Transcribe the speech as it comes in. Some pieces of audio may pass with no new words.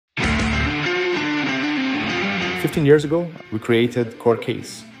15 years ago, we created Core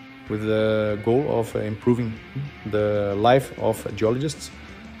Case with the goal of improving the life of geologists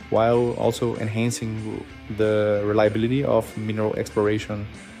while also enhancing the reliability of mineral exploration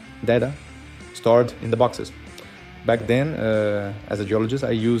data stored in the boxes. Back then, as a geologist,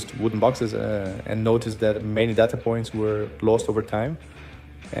 I used wooden boxes and noticed that many data points were lost over time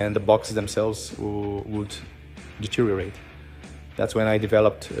and the boxes themselves would deteriorate. That's when I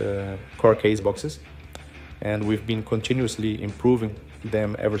developed Core Case boxes, and we've been continuously improving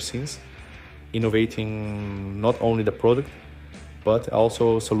them ever since, innovating not only the product, but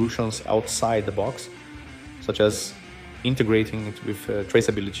also solutions outside the box, such as integrating it with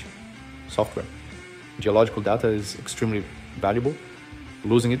traceability software. Geological data is extremely valuable.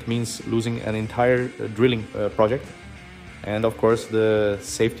 Losing it means losing an entire drilling project. And of course, the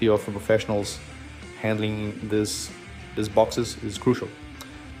safety of professionals handling these boxes is crucial.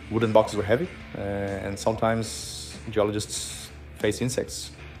 Wooden boxes were heavy, and sometimes geologists face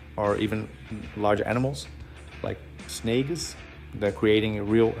insects or even large animals like snakes. They're creating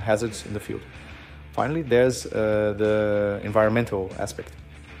real hazards in the field. Finally, there's the environmental aspect.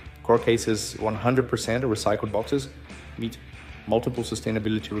 Core Case's 100% recycled boxes meet multiple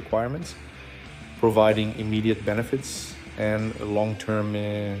sustainability requirements, providing immediate benefits and long-term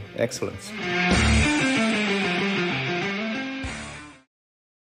excellence.